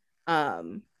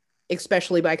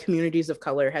 especially by communities of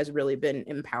color, has really been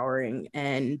empowering.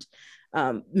 And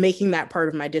making that part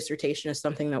of my dissertation is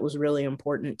something that was really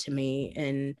important to me.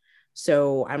 And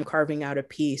so I'm carving out a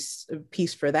piece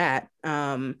for that.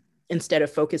 Instead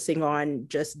of focusing on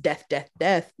just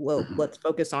death, well, let's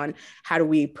focus on how do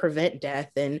we prevent death,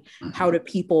 and how do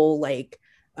people like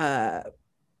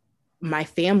my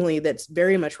family, that's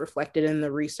very much reflected in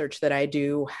the research that I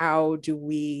do, how do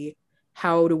we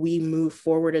move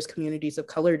forward as communities of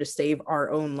color to save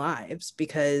our own lives,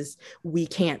 because we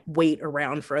can't wait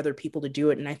around for other people to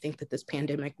do it. And I think that this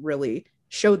pandemic really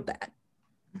showed that.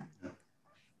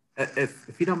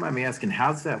 If you don't mind me asking,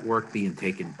 how's that work being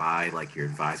taken by like your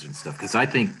advisor and stuff? Because I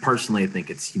think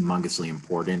it's humongously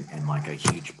important and like a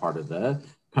huge part of the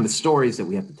kind of stories that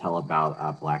we have to tell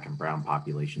about Black and Brown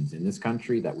populations in this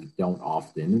country that we don't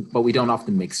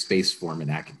often make space for them in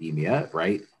academia,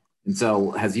 right? And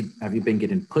so have you been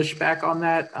getting pushback on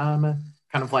that kind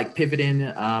of like pivoting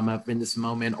in this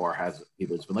moment, or has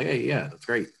people just been like, hey, yeah, that's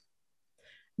great?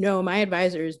 No, my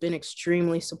advisor has been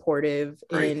extremely supportive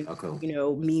in,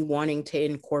 me wanting to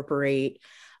incorporate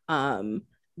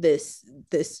this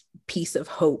piece of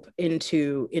hope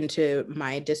into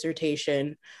my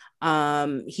dissertation.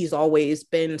 He's always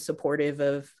been supportive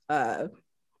of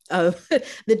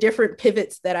the different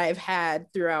pivots that I've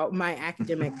had throughout my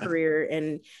academic career.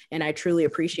 And I truly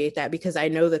appreciate that, because I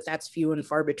know that that's few and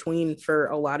far between for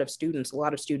a lot of students. A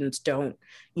lot of students don't,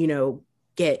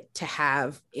 get to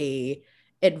have a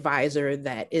advisor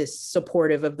that is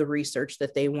supportive of the research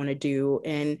that they want to do.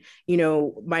 And,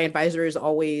 my advisor is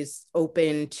always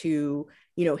open to,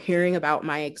 hearing about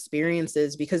my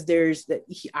experiences, because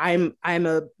I'm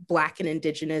a Black and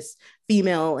Indigenous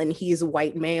female and he's a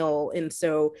white male. And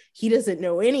so he doesn't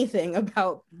know anything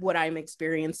about what I'm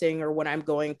experiencing or what I'm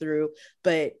going through,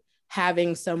 but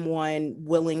having someone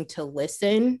willing to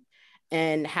listen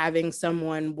and having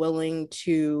someone willing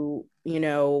to,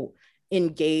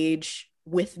 engage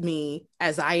with me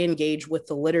as I engage with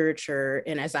the literature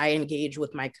and as I engage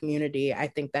with my community. I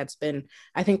think that's been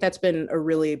a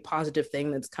really positive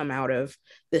thing that's come out of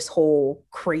this whole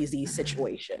crazy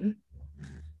situation.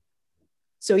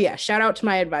 So yeah, shout out to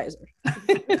my advisor.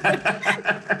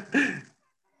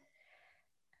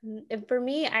 And for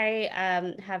me,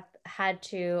 I have had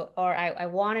to, or I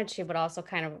wanted to, but also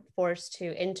kind of forced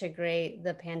to integrate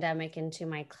the pandemic into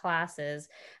my classes.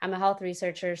 I'm a health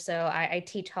researcher, so I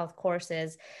teach health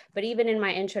courses. But even in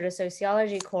my intro to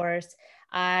sociology course,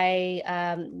 I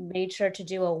made sure to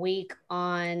do a week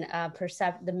on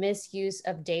the misuse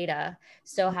of data.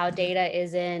 So how data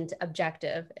isn't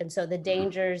objective. And so the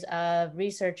dangers of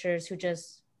researchers who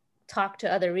just talk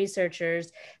to other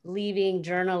researchers, leaving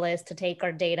journalists to take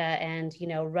our data and,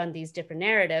 run these different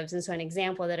narratives. And so an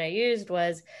example that I used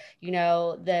was,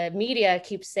 the media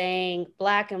keeps saying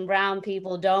Black and brown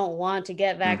people don't want to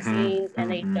get vaccines and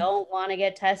they don't want to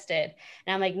get tested.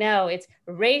 And I'm like, no, it's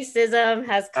racism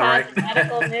has caused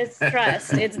medical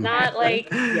mistrust. It's not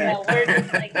like, we're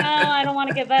just like, no, I don't want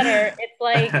to get better. It's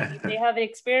like they have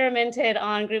experimented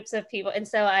on groups of people. And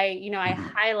so I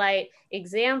highlight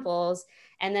examples.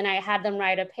 And then I had them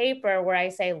write a paper where I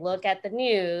say, look at the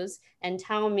news and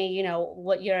tell me,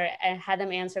 and had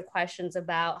them answer questions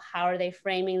about how are they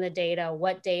framing the data?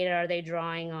 What data are they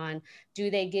drawing on? Do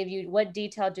they give you, what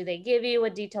detail do they give you?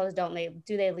 What details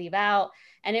do they leave out?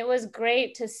 And it was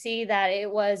great to see that it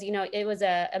was, it was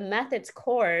a methods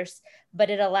course,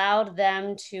 but it allowed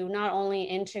them to not only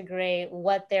integrate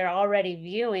what they're already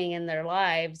viewing in their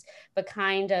lives, but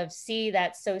kind of see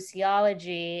that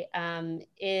sociology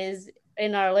is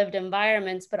in our lived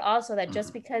environments, but also that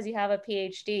just because you have a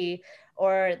PhD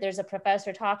or there's a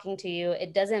professor talking to you,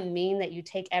 it doesn't mean that you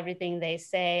take everything they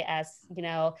say as,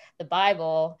 the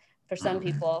Bible for some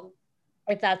people,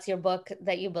 if that's your book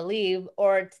that you believe,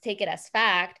 or to take it as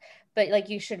fact. But like,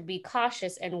 you should be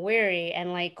cautious and wary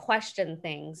and like question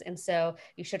things. And so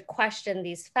you should question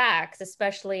these facts,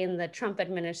 especially in the Trump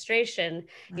administration.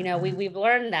 We've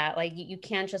learned that like you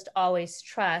can't just always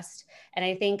trust. And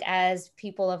I think as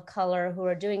people of color who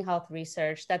are doing health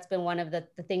research, that's been one of the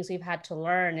things we've had to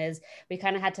learn is we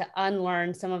kind of had to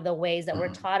unlearn some of the ways that we're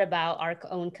taught about our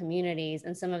own communities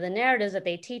and some of the narratives that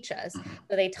they teach us.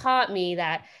 So they taught me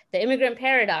that the immigrant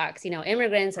paradox,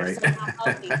 immigrants are somehow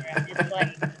healthier. And it's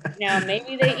like,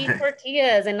 maybe they eat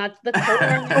tortillas and not the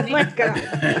corn. Oh my God.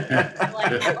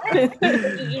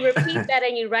 Like, you repeat that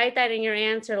and you write that in your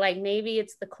answer, like maybe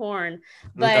it's the corn,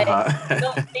 but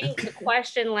don't think the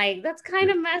question like that's kind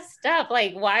of messed up.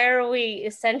 Like, why are we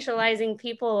essentializing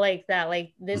people like that?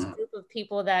 Like this group of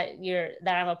people that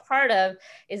I'm a part of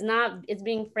it's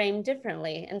being framed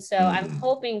differently. And so I'm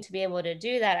hoping to be able to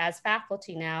do that as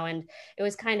faculty now. And it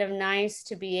was kind of nice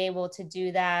to be able to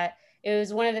do that. It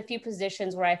was one of the few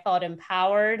positions where I felt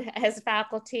empowered as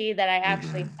faculty, that I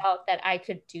actually felt that I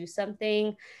could do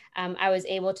something. I was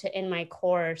able to, in my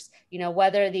course,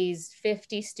 whether these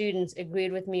 50 students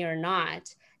agreed with me or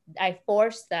not, I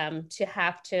forced them to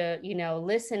have to,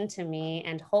 listen to me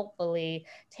and hopefully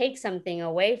take something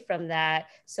away from that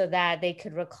so that they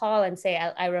could recall and say,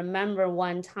 I remember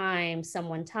one time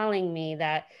someone telling me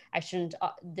that I shouldn't,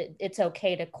 it's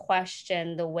okay to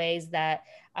question the ways that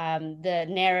the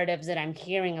narratives that I'm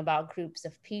hearing about groups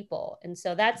of people. And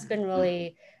so that's been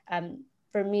really,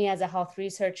 for me as a health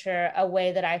researcher, a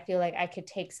way that I feel like I could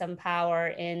take some power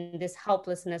in this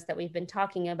helplessness that we've been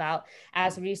talking about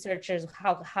as researchers.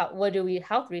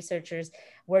 Health researchers,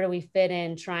 where do we fit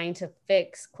in trying to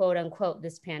fix, quote unquote,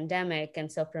 this pandemic?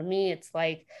 And so for me, it's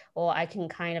like, well, I can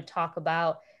kind of talk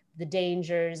about the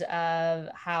dangers of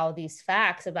how these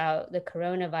facts about the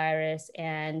coronavirus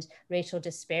and racial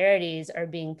disparities are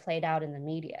being played out in the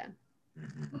media.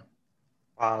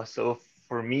 So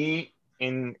for me,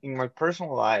 in my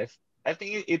personal life, I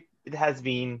think it has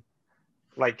been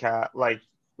like a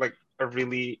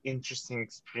really interesting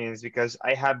experience, because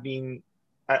I had the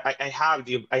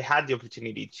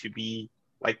opportunity to be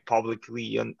like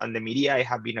publicly on the media. I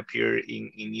have been appear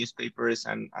in newspapers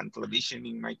and television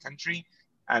in my country,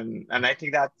 and I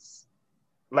think that's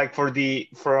like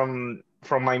from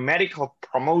my medical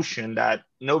promotion, that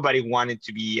nobody wanted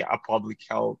to be a public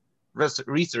health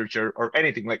researcher or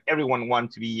anything. Like everyone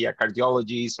wanted to be a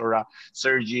cardiologist or a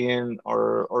surgeon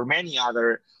or many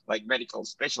other like medical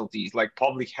specialties. Like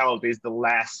public health is the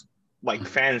last like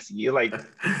fancy, like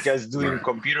just doing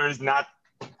computers, not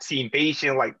seeing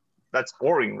patients, like that's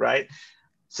boring, right?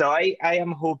 So I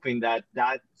am hoping that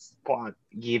spot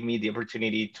give me the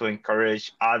opportunity to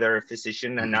encourage other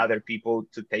physicians and other people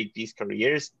to take these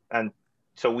careers, and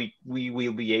so we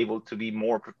will be able to be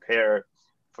more prepared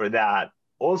for that.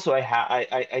 Also,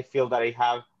 I feel that I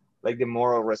have like the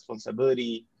moral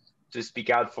responsibility to speak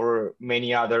out for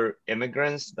many other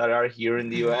immigrants that are here in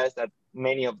the US, that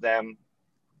many of them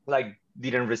like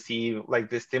didn't receive like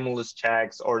the stimulus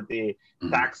checks or the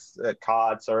tax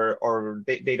cuts, or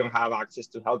they don't have access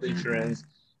to health insurance.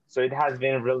 So it has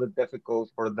been really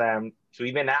difficult for them to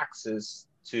even access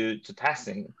to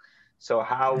testing. So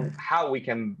how we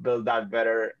can build that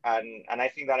better, and I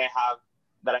think that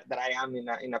I am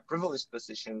in a privileged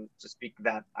position to speak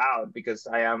that out, because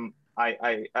I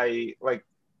like,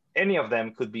 any of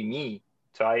them could be me.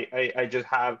 So I just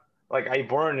have, like, I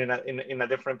born in a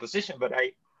different position, but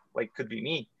I like could be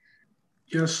me.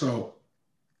 Yeah, so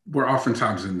we're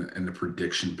oftentimes in the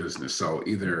prediction business. So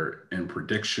either in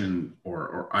prediction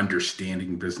or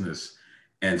understanding business.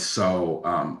 And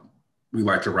so we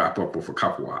like to wrap up with a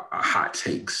couple of hot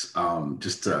takes,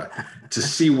 just to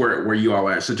see where you all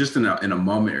are. So just in a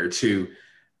moment or two,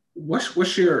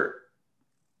 what's your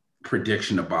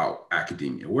prediction about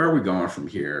academia? Where are we going from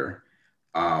here?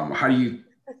 How do you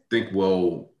think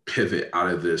we'll pivot out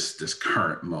of this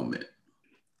current moment?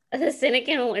 The cynic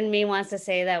in me wants to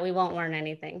say that we won't learn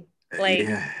anything. Like,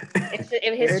 if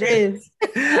history, it is.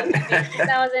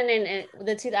 2000 and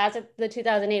the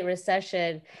 2008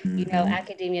 recession, you know,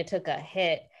 academia took a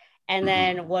hit. And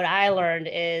then what I learned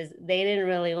is they didn't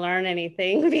really learn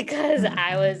anything, because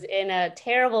I was in a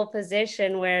terrible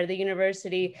position where the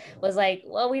university was like,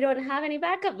 well, we don't have any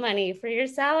backup money for your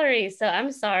salary, so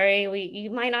I'm sorry,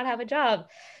 you might not have a job.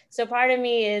 So part of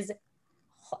me is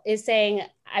saying,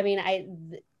 I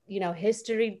mean, you know,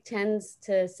 history tends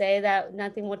to say that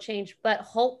nothing will change, but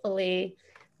hopefully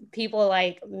people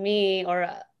like me, or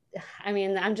I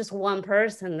mean, I'm just one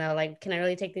person though, like, can I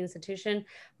really take the institution?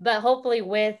 But hopefully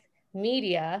with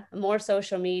media, more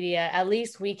social media, at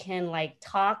least we can like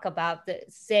talk about the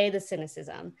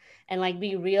cynicism and like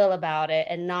be real about it,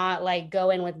 and not like go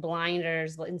in with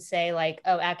blinders and say like,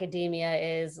 oh, academia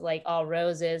is like all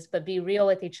roses, but be real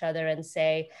with each other and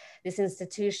say, this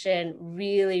institution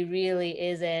really, really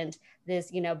isn't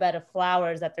this, you know, bed of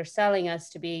flowers that they're selling us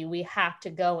to be. We have to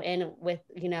go in with,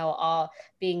 you know, all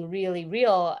being really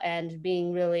real and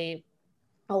being really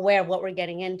aware of what we're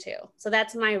getting into. So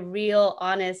that's my real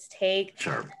honest take.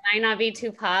 Sure. It might not be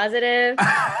too positive, but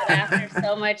after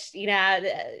so much, you know,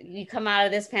 you come out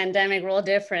of this pandemic real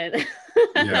different.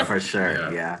 Yeah, for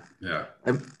sure. Yeah.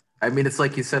 I mean, it's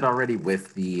like you said already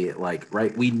with the, like,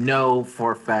 right, we know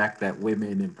for a fact that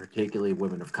women, and particularly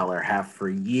women of color, have for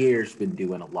years been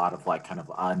doing a lot of like kind of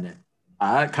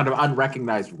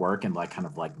unrecognized work, and like kind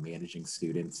of like managing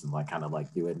students, and like kind of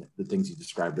like doing the things you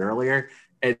described earlier.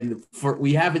 And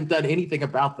we haven't done anything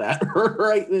about that,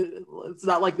 right? It's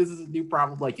not like this is a new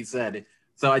problem, like you said.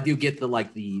 So I do get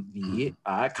the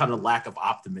kind of lack of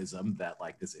optimism that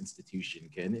like this institution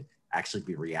can actually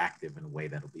be reactive in a way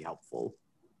that'll be helpful.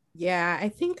 Yeah, I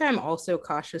think I'm also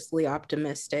cautiously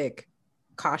optimistic,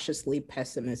 cautiously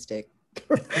pessimistic,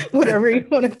 whatever you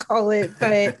want to call it.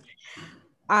 But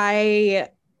I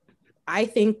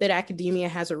think that academia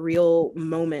has a real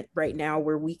moment right now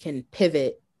where we can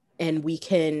pivot and we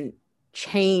can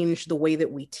change the way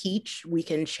that we teach. We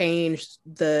can change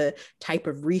the type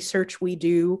of research we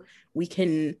do. We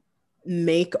can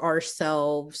make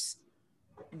ourselves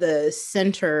the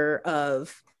center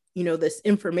of, you know, this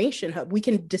information hub. We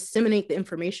can disseminate the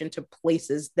information to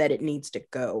places that it needs to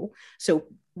go. So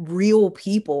real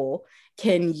people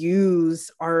can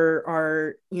use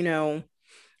our you know,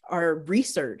 our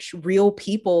research. Real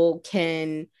people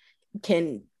can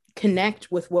connect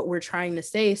with what we're trying to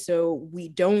say, so we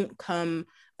don't come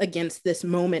against this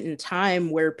moment in time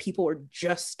where people are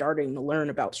just starting to learn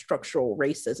about structural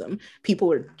racism.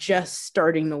 People are just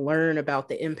starting to learn about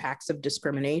the impacts of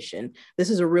discrimination. This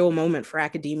is a real moment for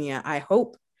academia. I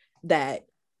hope that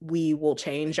we will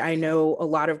change. I know a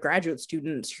lot of graduate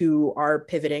students who are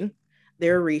pivoting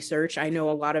their research. I know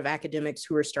a lot of academics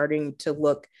who are starting to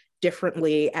look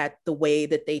differently at the way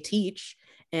that they teach.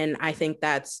 And I think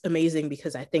that's amazing,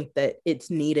 because I think that it's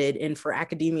needed. And for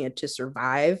academia to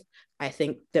survive, I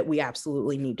think that we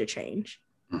absolutely need to change.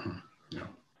 Yeah.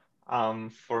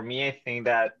 For me, I think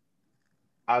that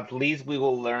at least we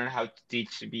will learn how to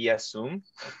teach via Zoom.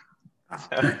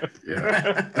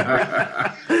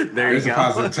 Yeah. There you go.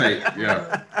 Positive take.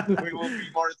 Yeah. We will be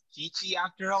more teachy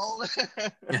after all.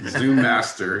 Zoom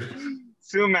master.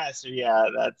 Zoom master. Yeah,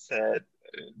 that's it.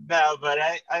 No, but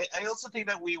I also think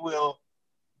that I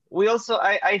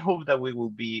hope that we will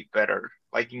be better,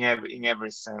 like in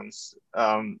every sense.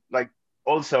 Like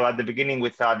also at the beginning we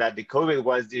thought that the COVID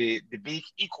was the big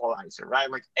equalizer, right?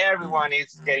 Like everyone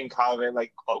is getting COVID,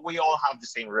 like we all have the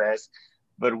same risk.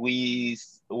 but we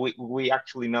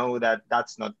actually know that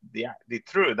that's not the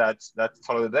truth. That's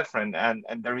totally different, and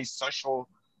there is social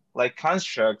like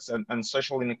constructs and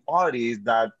social inequalities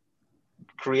that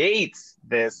creates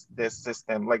this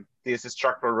system, like this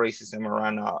structural racism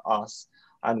around us,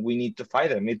 and we need to fight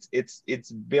them.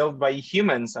 It's built by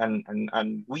humans,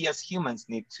 and we as humans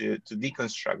need to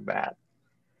deconstruct that.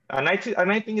 And I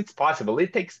think it's possible.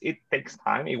 It takes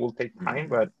time. It will take time,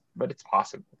 but it's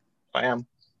possible. I am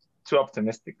too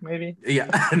optimistic, maybe. Yeah.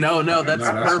 No, that's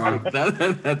perfect.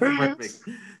 That's perfect.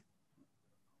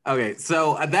 Okay,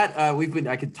 so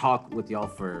I could talk with y'all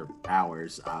for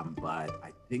hours, but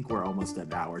I think we're almost at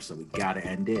an hour, so we got to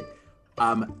end it.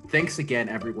 Thanks again,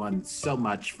 everyone, so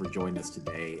much for joining us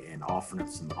today and offering up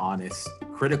some honest,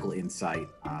 critical insight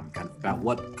kind of about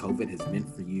what COVID has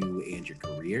meant for you and your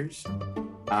careers.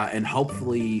 And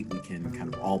hopefully we can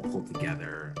kind of all pull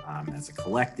together as a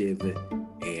collective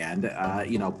and,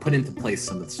 put into place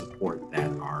some of the support that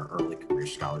our early career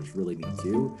scholars really need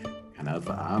to kind of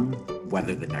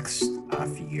weather the next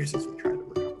few years as we try to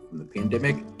recover from the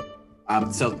pandemic.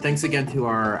 So thanks again to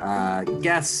our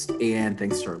guests, and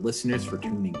thanks to our listeners for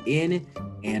tuning in.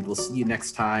 And we'll see you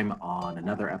next time on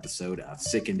another episode of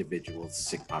Sick Individuals,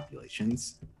 Sick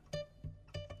Populations.